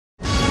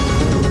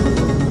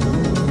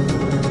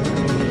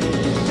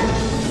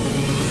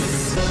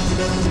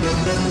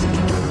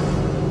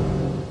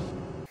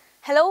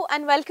Hello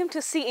and welcome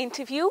to C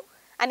Interview,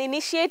 an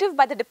initiative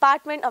by the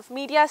Department of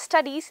Media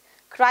Studies,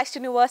 Christ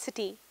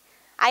University.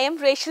 I am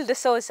Rachel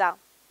D'Souza.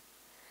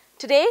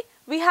 Today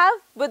we have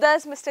with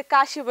us Mr.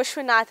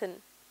 Kashinath.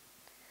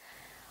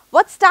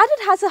 What started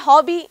as a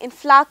hobby in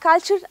flower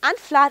culture and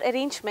flower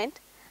arrangement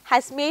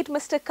has made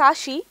Mr.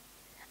 Kashi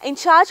in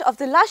charge of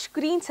the lush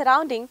green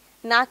surrounding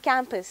in our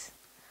campus.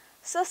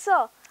 So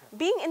sir,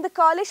 being in the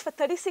college for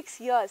 36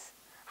 years,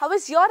 how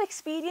has your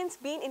experience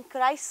been in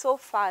Christ so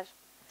far?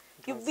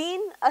 You've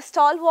been a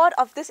stalwart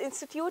of this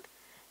institute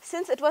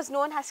since it was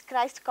known as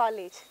Christ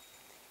College.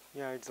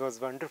 Yeah, it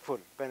was wonderful.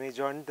 When I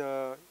joined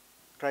the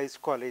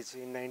Christ College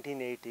in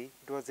 1980,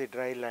 it was a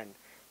dry land,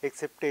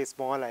 except a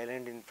small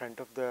island in front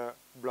of the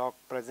block,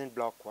 present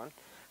block 1,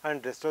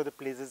 and rest of the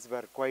places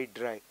were quite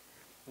dry.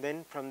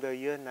 Then from the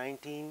year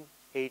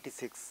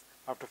 1986,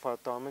 after Father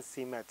Thomas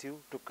C. Matthew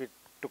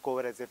took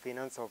over as a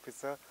finance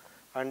officer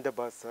and the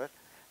bursar,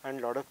 and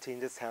lot of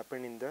changes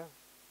happened in the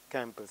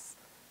campus.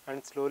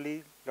 And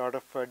slowly, lot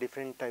of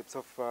different types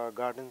of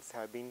gardens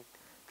have been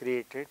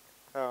created,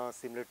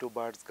 similar to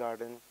Bird's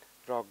Garden,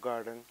 Rock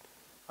Garden,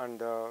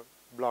 and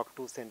Block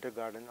 2 Center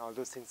Garden. All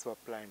those things were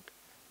planned.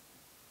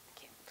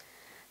 Okay.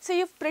 So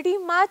you've pretty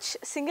much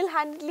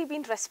single-handedly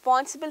been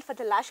responsible for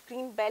the lush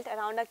green belt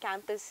around our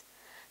campus.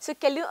 So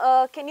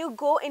can you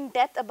go in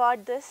depth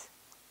about this?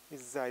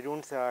 I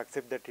don't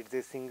accept that it's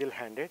a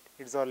single-handed.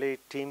 It's all a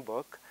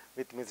teamwork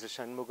with Mr.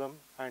 Shanmugam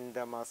and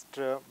the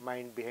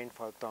mastermind behind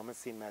Father Thomas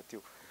C.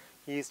 Matthew.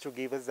 He used to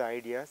give us the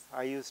ideas.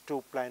 I used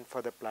to plan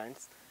for the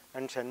plants,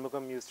 and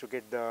Shanmugam used to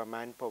get the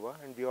manpower,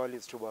 and we all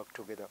used to work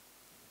together.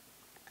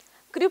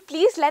 Could you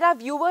please let our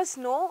viewers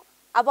know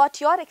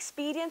about your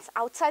experience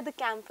outside the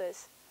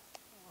campus?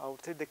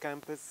 Outside the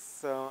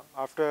campus,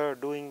 after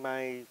doing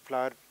my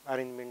flower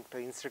arrangement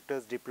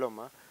instructor's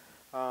diploma,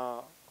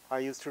 I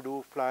used to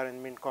do flower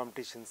arrangement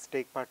competitions,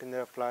 take part in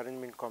the flower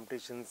arrangement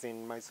competitions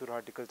in Mysore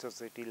Horticulture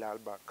Society,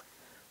 Lalbagh,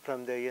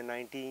 from the year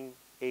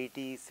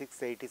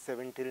 1986,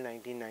 87 till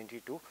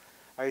 1992.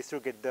 I used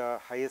to get the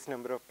highest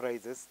number of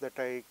prizes that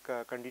I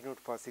continued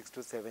for 6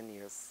 to 7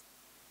 years.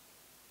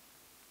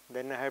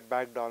 Then I have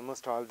bagged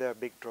almost all the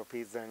big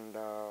trophies and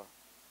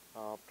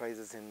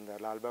prizes in the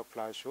Lalbagh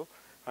Flower Show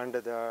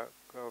under the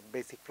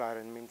basic flower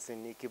arrangements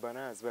in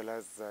IKBANA as well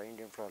as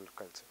Indian floral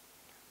culture.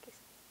 Okay.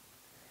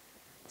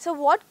 So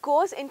what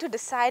goes into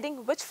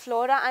deciding which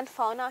flora and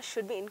fauna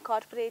should be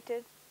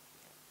incorporated?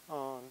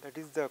 That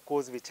is the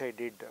course which I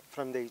did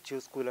from the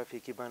Ichigo School of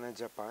IKBANA,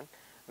 Japan.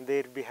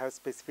 There we have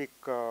specific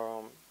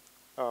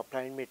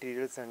plant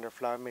materials and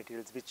flower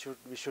materials which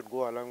we should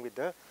go along with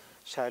the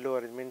shallow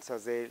arrangements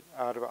as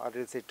or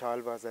else a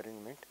tall vase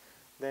arrangement.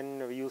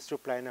 Then we used to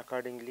plan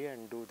accordingly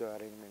and do the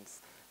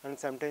arrangements. And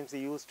sometimes we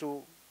used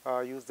to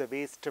use the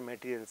waste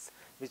materials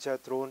which are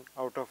thrown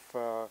out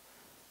of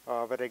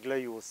our regular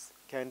use,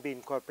 can be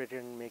incorporated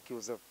and make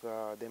use of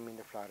them in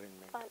the flower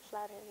arrangement.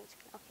 Flower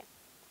arrangement, okay.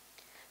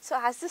 So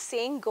as the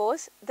saying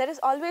goes, there is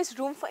always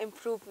room for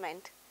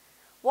improvement.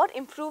 What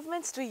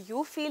improvements do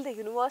you feel the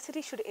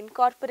university should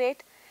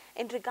incorporate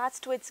in regards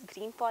to its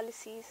green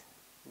policies?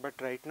 But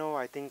right now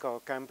I think our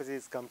campus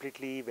is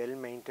completely well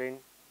maintained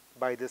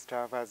by the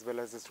staff as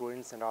well as the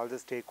students and all the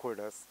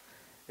stakeholders.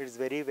 It is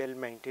very well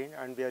maintained,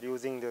 and we are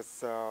using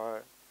this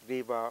water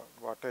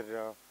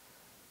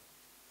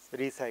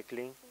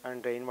recycling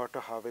and rainwater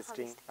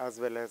harvesting as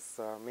well as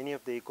many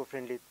of the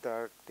eco-friendly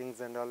things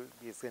and all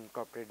is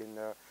incorporated in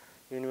the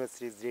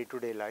university's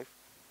day-to-day life.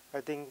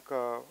 I think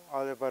all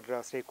of our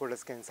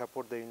stakeholders can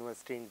support the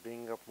university in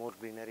bringing up more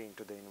greenery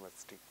into the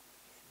university.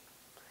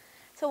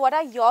 So what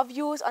are your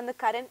views on the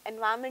current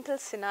environmental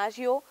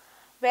scenario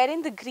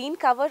wherein the green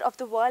cover of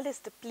the world is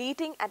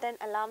depleting at an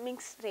alarming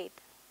rate?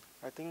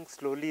 I think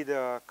slowly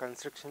the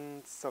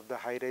constructions of the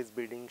high-rise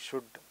buildings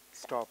should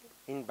stop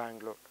in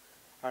Bangalore,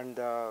 and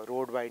the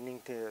road widening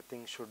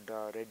thing should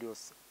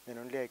reduce. Then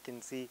only I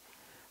can see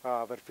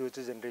our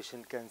future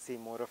generation can see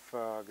more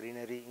of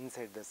greenery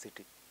inside the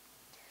city.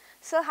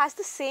 So as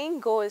the saying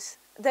goes,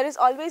 there is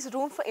always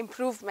room for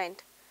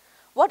improvement.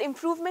 What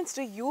improvements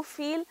do you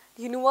feel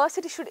the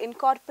university should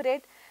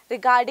incorporate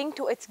regarding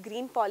to its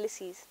green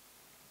policies?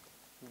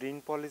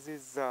 Green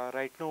policies,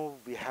 right now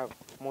we have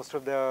most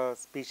of the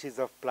species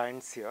of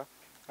plants here.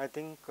 I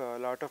think a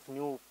lot of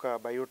new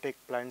biotech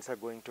plants are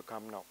going to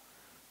come now.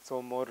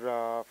 So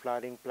more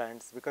flowering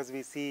plants, because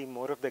we see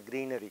more of the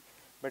greenery,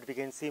 but we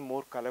can see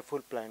more colorful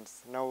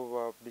plants.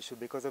 Now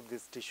because of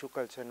this tissue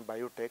culture and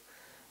biotech,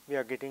 we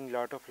are getting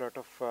lot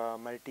of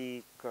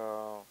multi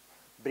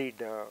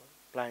breed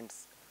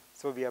plants.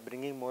 So we are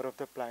bringing more of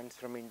the plants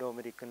from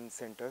Indo-American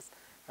centers,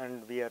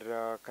 and we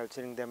are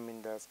culturing them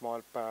in the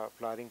small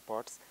flowering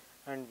pots,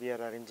 and we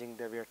are arranging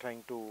we are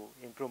trying to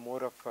improve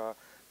more of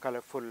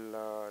colorful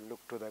look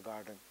to the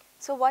garden.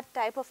 So what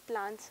type of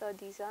plants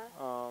these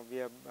are?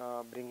 We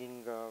are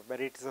bringing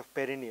varieties of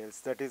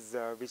perennials, that is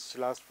which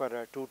last for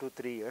 2 to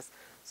 3 years.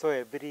 So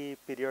every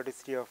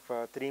periodicity of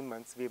 3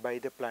 months we buy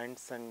the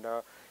plants, and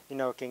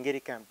in our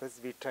Kengeri campus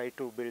we try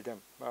to build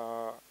them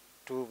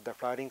to the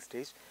flowering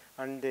stage,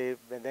 and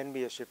then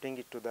we are shifting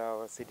it to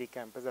the city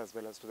campus as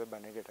well as to the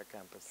Banagata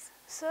campus.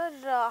 Sir,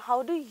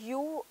 how do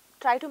you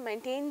try to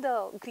maintain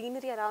the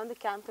greenery around the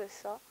campus,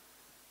 sir?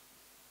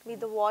 Be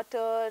the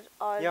water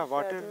or Yeah,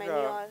 water, the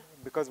manure?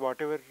 because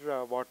whatever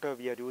water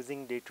we are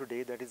using day to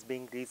day, that is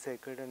being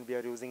recycled and we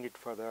are using it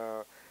for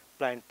the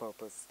plant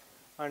purpose.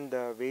 And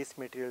the waste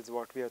materials,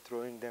 what we are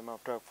throwing them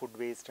after food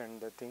waste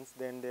and the things,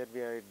 then there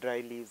we are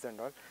dry leaves and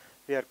all,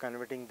 we are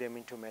converting them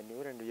into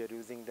manure and we are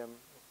using them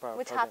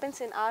Which for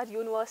happens in our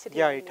university.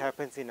 Yeah, only. it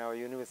happens in our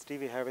university.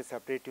 We have a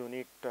separate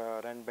unit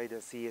run by the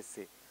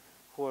CSA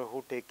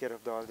who take care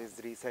of all this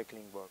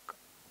recycling work.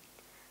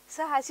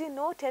 So as you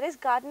know, terrace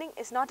gardening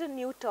is not a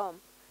new term.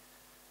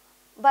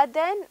 But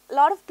then a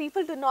lot of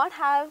people do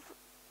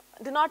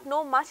not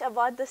know much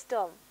about this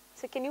term.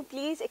 So can you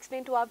please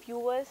explain to our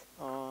viewers?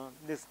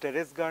 This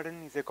terrace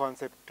garden is a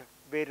concept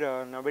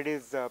where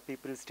nowadays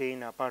people stay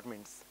in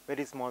apartments,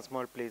 very small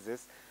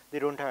places. They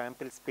don't have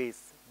ample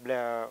space,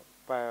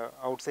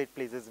 outside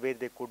places where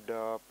they could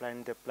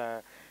plant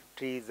the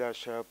trees or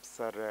shrubs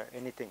or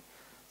anything.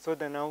 So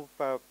now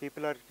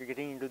people are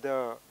getting into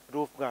the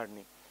roof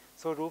gardening.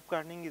 So roof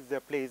gardening is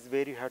the place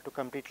where you have to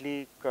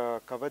completely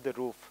cover the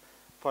roof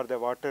for the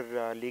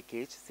water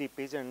leakage,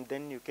 seepage, and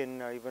then you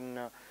can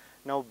even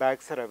now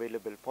bags are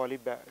available,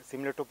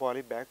 similar to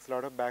poly bags. A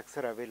lot of bags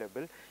are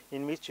available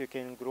in which you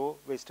can grow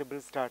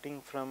vegetables starting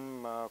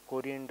from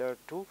coriander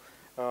to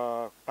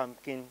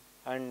pumpkin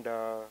and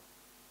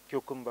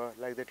cucumber,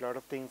 like that. A lot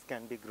of things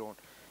can be grown.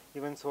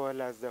 Even so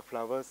well as the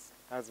flowers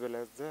as well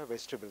as the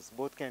vegetables,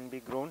 both can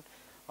be grown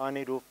on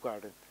a roof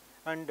garden.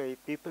 And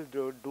people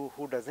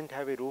who doesn't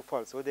have a roof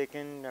also, they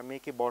can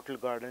make a bottle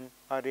garden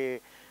or a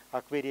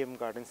aquarium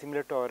garden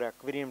similar to our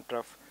aquarium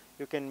trough.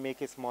 You can make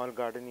a small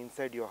garden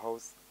inside your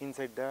house,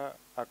 inside the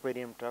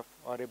aquarium trough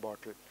or a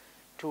bottle,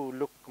 to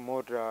look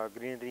more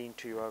greenery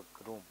into your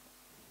room.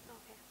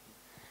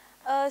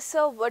 Okay.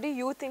 So what do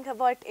you think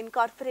about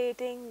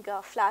incorporating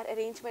flower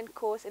arrangement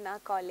course in our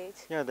college?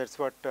 Yeah, that's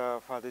what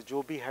Father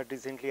Joby had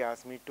recently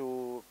asked me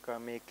to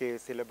make a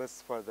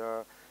syllabus for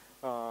the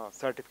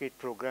certificate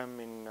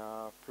program in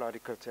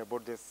floriculture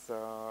about this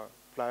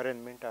flower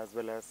arrangement as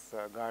well as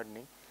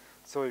gardening.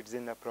 So it's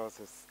in the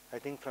process. I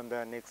think from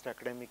the next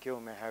academic year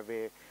we may have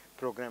a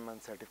program on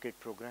certificate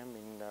program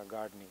in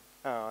gardening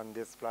on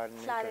this flower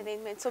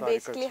arrangement. So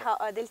basically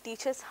they'll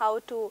teach us how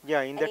to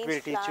in that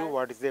we'll teach you flowers.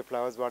 what is the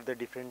flowers, what the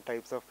different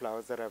types of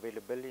flowers are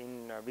available,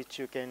 in which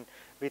you can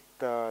with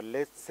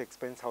less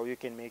expense how you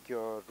can make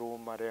your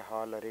room or a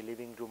hall or a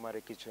living room or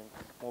a kitchen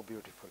more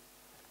beautiful.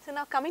 So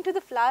now coming to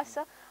the flowers,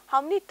 sir,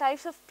 how many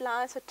types of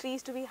plants or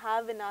trees do we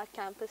have in our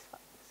campus?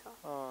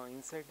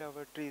 Inside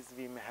our trees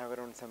we may have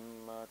around some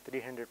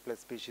 300 plus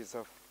species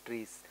of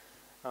trees.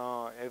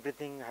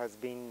 Everything has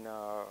been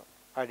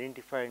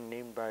identified and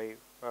named by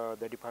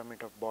the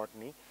Department of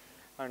Botany,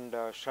 and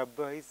shrub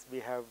wise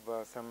we have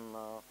some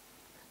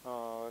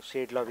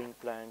shade loving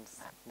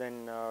plants,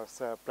 then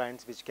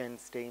plants which can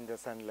stay in the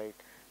sunlight,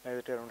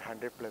 around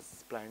 100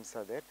 plus plants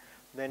are there.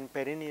 Then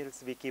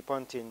perennials we keep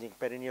on changing,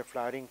 perennial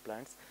flowering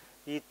plants.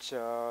 Each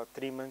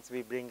 3 months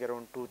we bring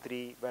around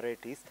 2-3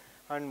 varieties,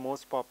 and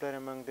most popular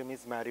among them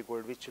is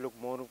marigold, which look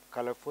more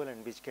colorful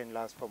and which can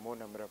last for more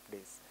number of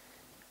days.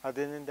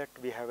 Other than that,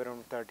 we have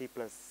around 30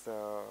 plus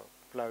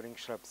flowering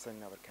shrubs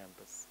in our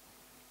campus.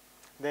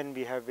 Then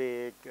we have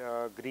a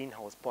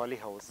greenhouse, poly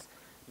house,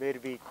 where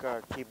we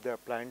keep the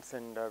plants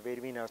and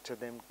where we nurture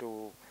them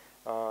to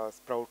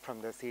sprout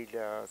from the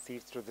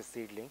seeds to the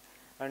seedling.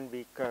 And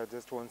we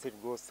just once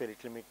it goes a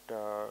little bit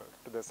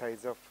to the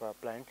size of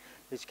plant,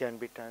 which can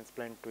be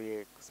transplanted to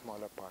a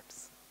smaller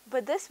parts.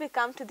 With this, we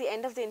come to the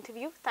end of the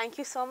interview. Thank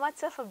you so much,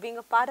 sir, for being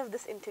a part of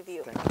this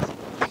interview. Thank you so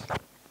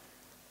much.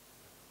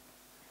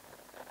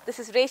 This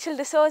is Rachel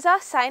D'Souza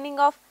signing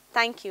off.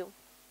 Thank you.